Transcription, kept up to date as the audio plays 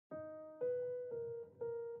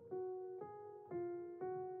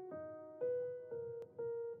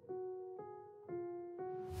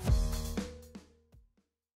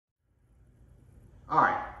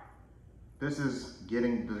This is the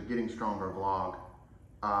Getting Stronger vlog.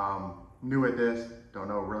 New at this, don't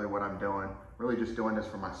know really what I'm doing. Really just doing this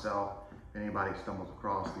for myself. If anybody stumbles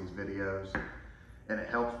across these videos and it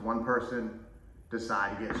helps one person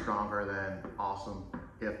decide to get stronger, then awesome.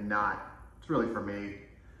 If not, it's really for me.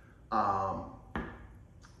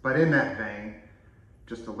 But in that vein,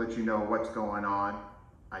 just to let you know what's going on,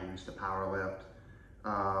 I used to power lift.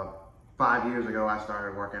 5 years ago, I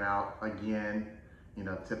started working out again. You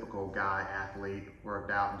know, typical guy athlete,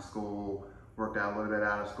 worked out in school, worked out a little bit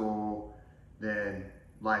out of school, then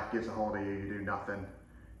life gets a hold of you, you do nothing.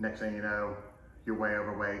 Next thing you know, you're way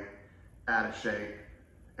overweight, out of shape,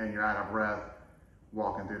 and you're out of breath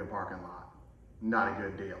walking through the parking lot. Not a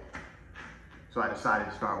good deal. So I decided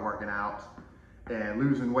to start working out and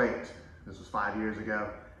losing weight. This was 5 years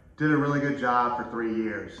ago. Did a really good job for 3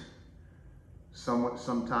 years.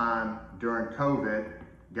 Sometime during COVID,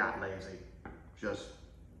 got lazy. Just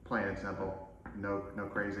plain and simple. No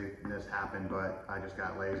craziness happened, but I just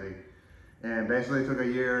got lazy. And basically took a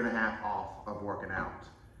year and a half off of working out.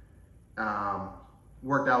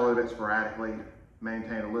 Worked out a little bit sporadically,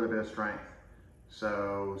 maintained a little bit of strength.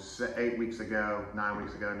 So 9 weeks ago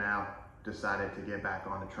now, decided to get back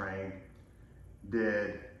on the train.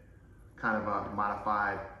 Did kind of a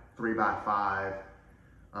modified 3x5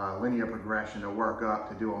 linear progression to work up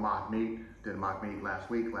to do a mock meet. Did a mock meet last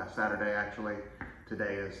Saturday actually.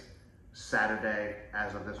 Today is Saturday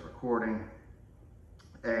as of this recording.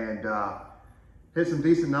 And hit some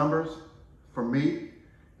decent numbers for me.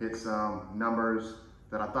 Hit some numbers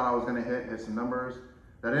that I thought I was gonna hit some numbers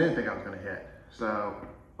that I didn't think I was gonna hit. So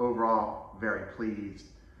overall, very pleased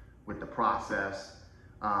with the process.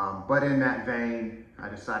 But in that vein, I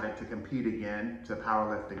decided to compete again, to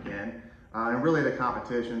powerlift again. And really the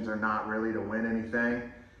competitions are not really to win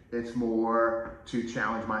anything. It's more to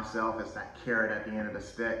challenge myself. It's that carrot at the end of the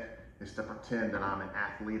stick. It's to pretend that I'm an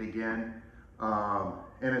athlete again.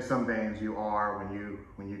 And in some veins you are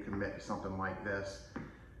when you commit to something like this.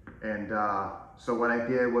 And so what I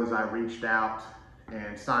did was I reached out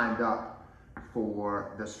and signed up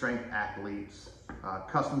for the Strength Athletes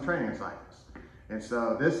custom training cycles. And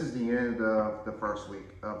so this is the end of the first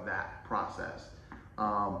week of that process.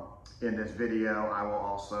 In this video, I will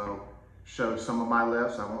also show some of my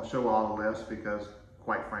lifts. I won't show all the lifts because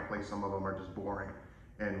quite frankly, some of them are just boring.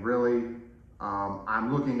 And really,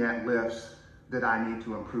 I'm looking at lifts that I need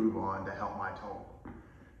to improve on to help my total.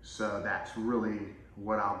 So that's really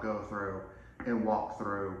what I'll go through and walk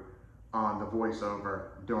through on the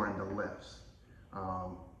voiceover during the lifts.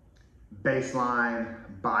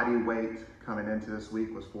 Baseline body weight coming into this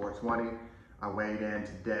week was 420. I weighed in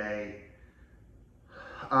today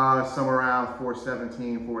somewhere around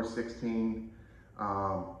 417, 416.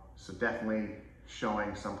 So definitely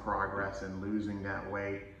showing some progress in losing that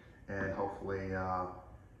weight and hopefully,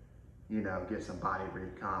 you know, get some body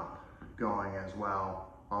recomp going as well.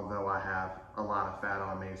 Although I have a lot of fat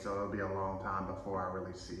on me, so it'll be a long time before I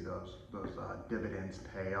really see those dividends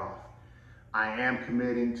pay off. I am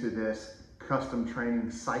committing to this custom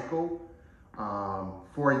training cycle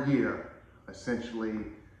for a year,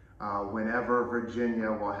 essentially. Whenever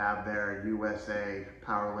Virginia will have their USA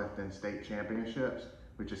Powerlifting State Championships,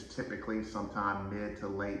 which is typically sometime mid to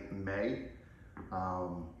late May.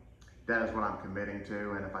 That is what I'm committing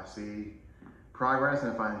to, and if I see progress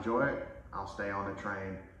and if I enjoy it, I'll stay on the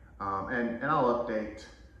train. And I'll update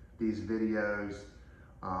these videos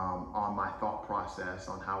on my thought process,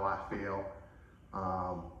 on how I feel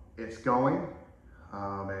it's going,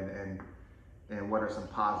 and what are some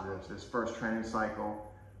positives. This first training cycle,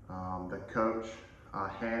 the coach,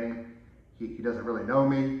 Hanny, he doesn't really know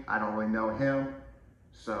me. I don't really know him.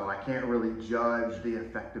 So I can't really judge the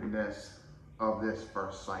effectiveness of this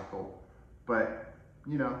first cycle. But,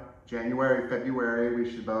 you know, January, February,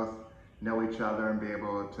 we should both know each other and be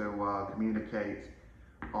able to communicate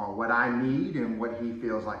on what I need and what he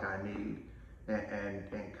feels like I need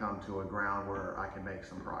and come to a ground where I can make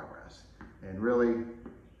some progress. And really,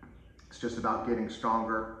 it's just about getting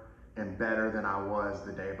stronger and better than I was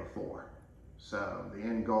the day before. So the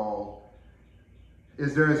end goal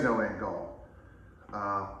is there is no end goal.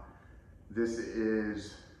 This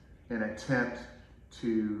is an attempt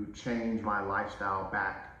to change my lifestyle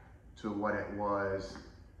back to what it was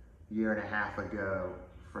a year and a half ago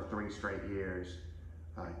for 3 straight years.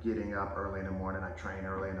 Getting up early in the morning, I train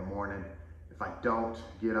early in the morning. If I don't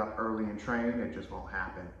get up early and train, it just won't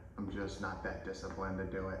happen. I'm just not that disciplined to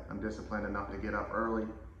do it. I'm disciplined enough to get up early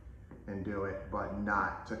and do it, but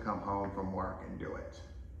not to come home from work and do it.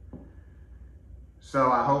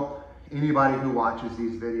 So I hope anybody who watches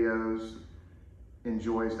these videos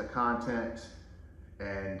enjoys the content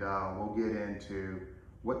and we'll get into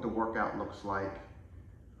what the workout looks like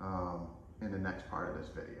um, in the next part of this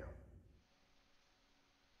video.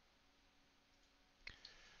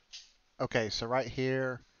 Okay, so right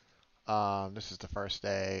here, this is the first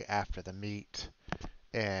day after the meet,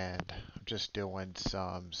 and I'm just doing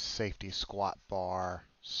some safety squat bar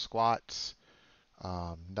squats.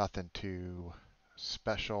 Nothing too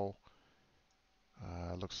special.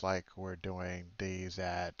 Looks like we're doing these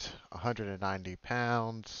at 190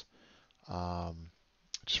 pounds. Um,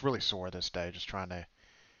 just really sore this day, just trying to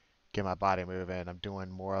get my body moving. I'm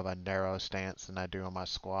doing more of a narrow stance than I do on my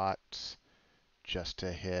squats, just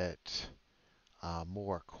to hit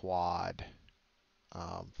more quad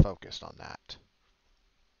focused on that.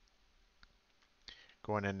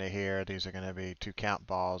 Going into here, these are going to be 2 count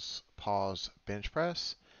balls, pause bench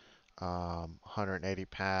press, 180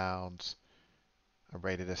 pounds. I'm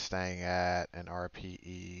rated as staying at an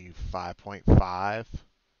RPE 5.5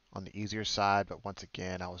 on the easier side, but once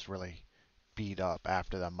again, I was really beat up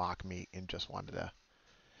after the mock meet and just wanted to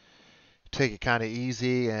take it kind of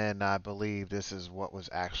easy, and I believe this is what was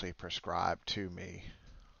actually prescribed to me.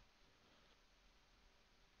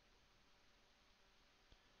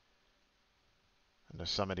 And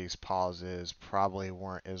some of these pauses probably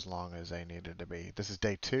weren't as long as they needed to be. This is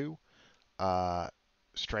day 2. Uh,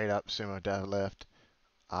 Straight up sumo deadlift.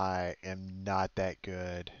 I am not that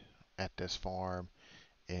good at this form,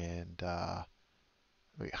 and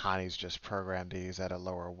Hani's just programmed these at a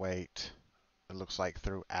lower weight. It looks like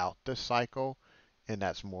throughout the cycle, and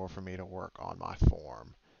that's more for me to work on my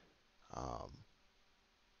form. Um,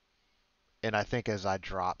 and I think as I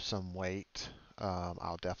drop some weight,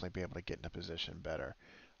 I'll definitely be able to get in a position better.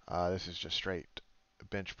 This is just straight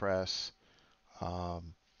bench press.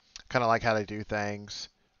 Um, kind of like how they do things,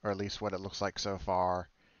 or at least what it looks like so far.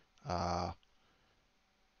 Uh,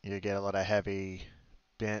 you get a little heavy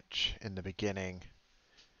bench in the beginning,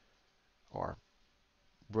 or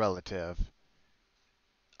relative,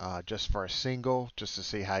 just for a single, just to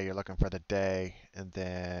see how you're looking for the day, and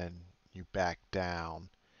then you back down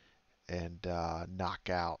and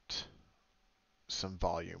knock out some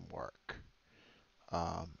volume work.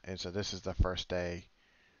 And so this is the first day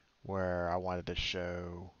where I wanted to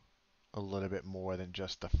show a little bit more than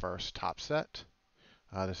just the first top set.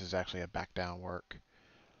 This is actually a back down work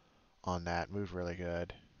on that. Moved really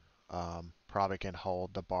good. Probably can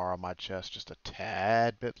hold the bar on my chest just a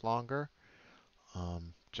tad bit longer,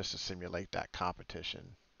 just to simulate that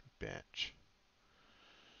competition bench.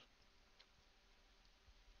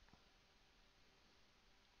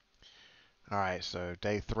 All right, so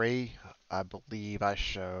day 3, I believe I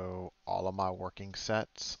show all of my working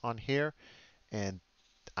sets on here, and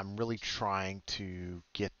I'm really trying to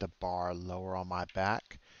get the bar lower on my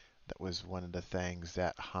back. That was one of the things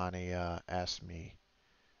that Hani asked me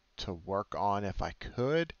to work on if I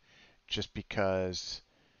could, just because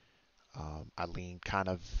I lean kind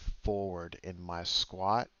of forward in my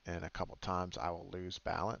squat, and a couple times I will lose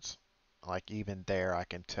balance. Like even there, I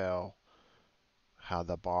can tell how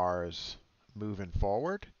the bar is moving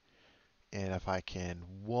forward, and if I can,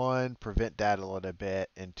 one, prevent that a little bit,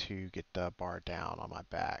 and two, get the bar down on my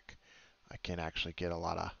back, I can actually get a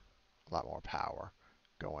lot more power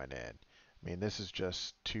going in. I mean, this is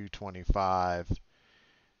just 225,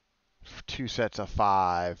 2 sets of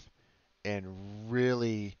 5, and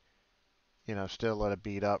really, still a little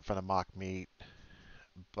beat up for the mock meet,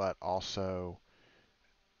 but also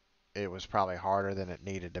it was probably harder than it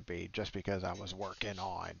needed to be just because I was working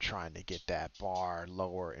on trying to get that bar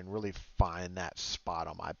lower and really find that spot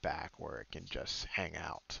on my back where it can just hang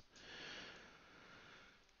out.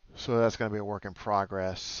 So that's going to be a work in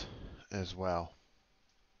progress as well.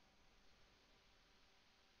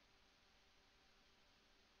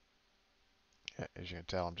 As you can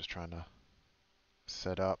tell, I'm just trying to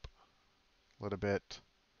set up a little bit.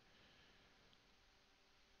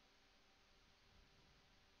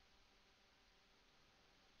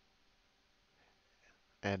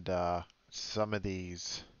 And some of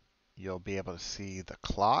these, you'll be able to see the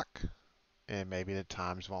clock, and maybe the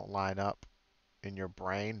times won't line up in your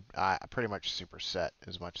brain. I pretty much superset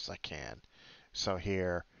as much as I can. So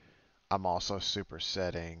here, I'm also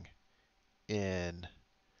supersetting in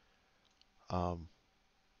um,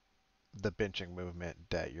 the benching movement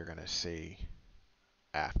that you're going to see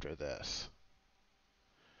after this.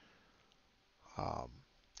 Um,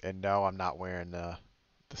 and no, I'm not wearing the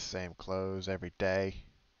same clothes every day.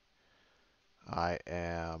 I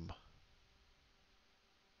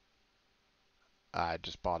I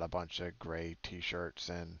just bought a bunch of gray t-shirts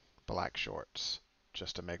and black shorts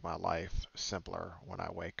just to make my life simpler when I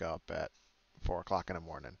wake up at 4 o'clock in the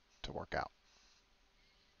morning to work out.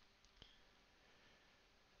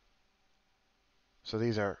 So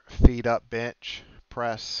these are feet up bench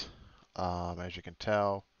press. As you can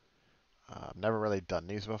tell, I've never really done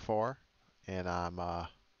these before, and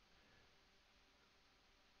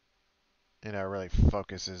it really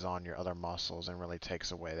focuses on your other muscles and really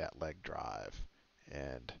takes away that leg drive.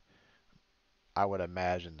 And I would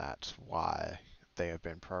imagine that's why they have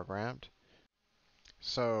been programmed.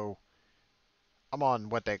 So I'm on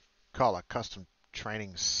what they call a custom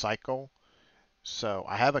training cycle. So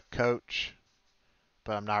I have a coach,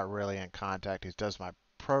 but I'm not really in contact. He does my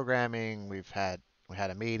programming. We had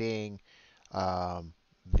a meeting um,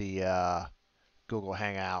 via Google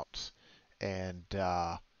Hangouts, and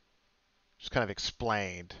just kind of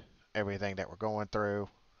explained everything that we're going through,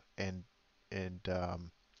 and and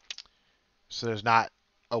so there's not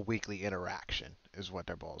a weekly interaction is what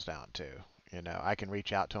that boils down to. I can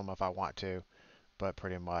reach out to him if I want to, but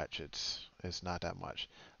pretty much it's not that much.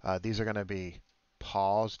 These are going to be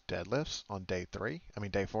pause deadlifts on day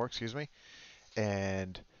 4, excuse me,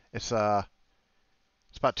 and it's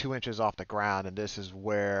it's about 2 inches off the ground, and this is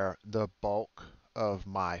where the bulk of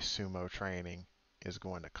my sumo training is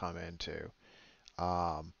going to come into.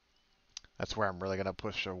 Um, that's where I'm really going to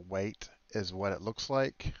push the weight, is what it looks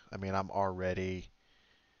like. I mean, um,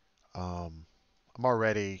 I'm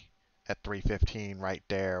already at 315 right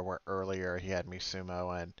there, where earlier he had me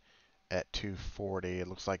sumo and at 240. It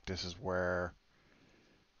looks like this is where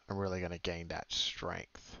I'm really going to gain that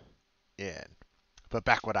strength in. But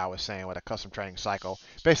back what I was saying with a custom training cycle,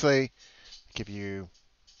 basically give you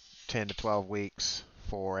 10 to 12 weeks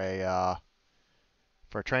for a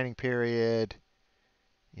training period.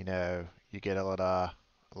 You get a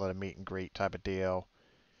little meet and greet type of deal,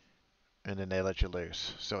 and then they let you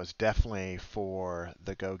loose. So it's definitely for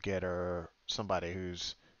the go-getter, somebody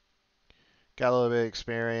who's got a little bit of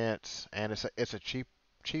experience, and it's a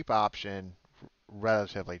cheap option,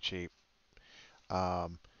 relatively cheap,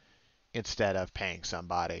 um, instead of paying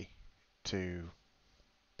somebody to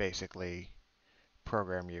basically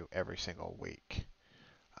program you every single week.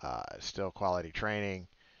 Still quality training,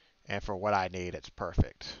 and for what I need, it's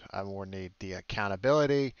perfect. I more need the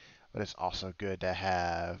accountability, but it's also good to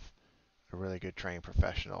have a really good trained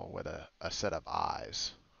professional with a set of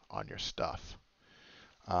eyes on your stuff.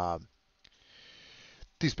 Um,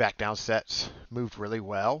 these back down sets moved really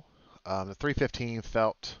well. The 315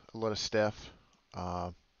 felt a little stiff.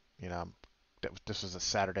 Um, you know, this was a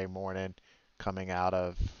Saturday morning coming out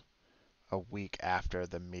of a week after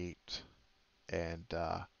the meet, and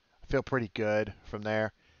I feel pretty good from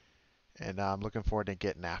there, and I'm looking forward to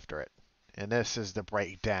getting after it. And this is the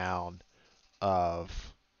breakdown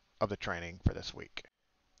of the training for this week.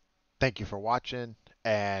 Thank you for watching,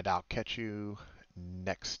 and I'll catch you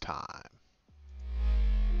next time.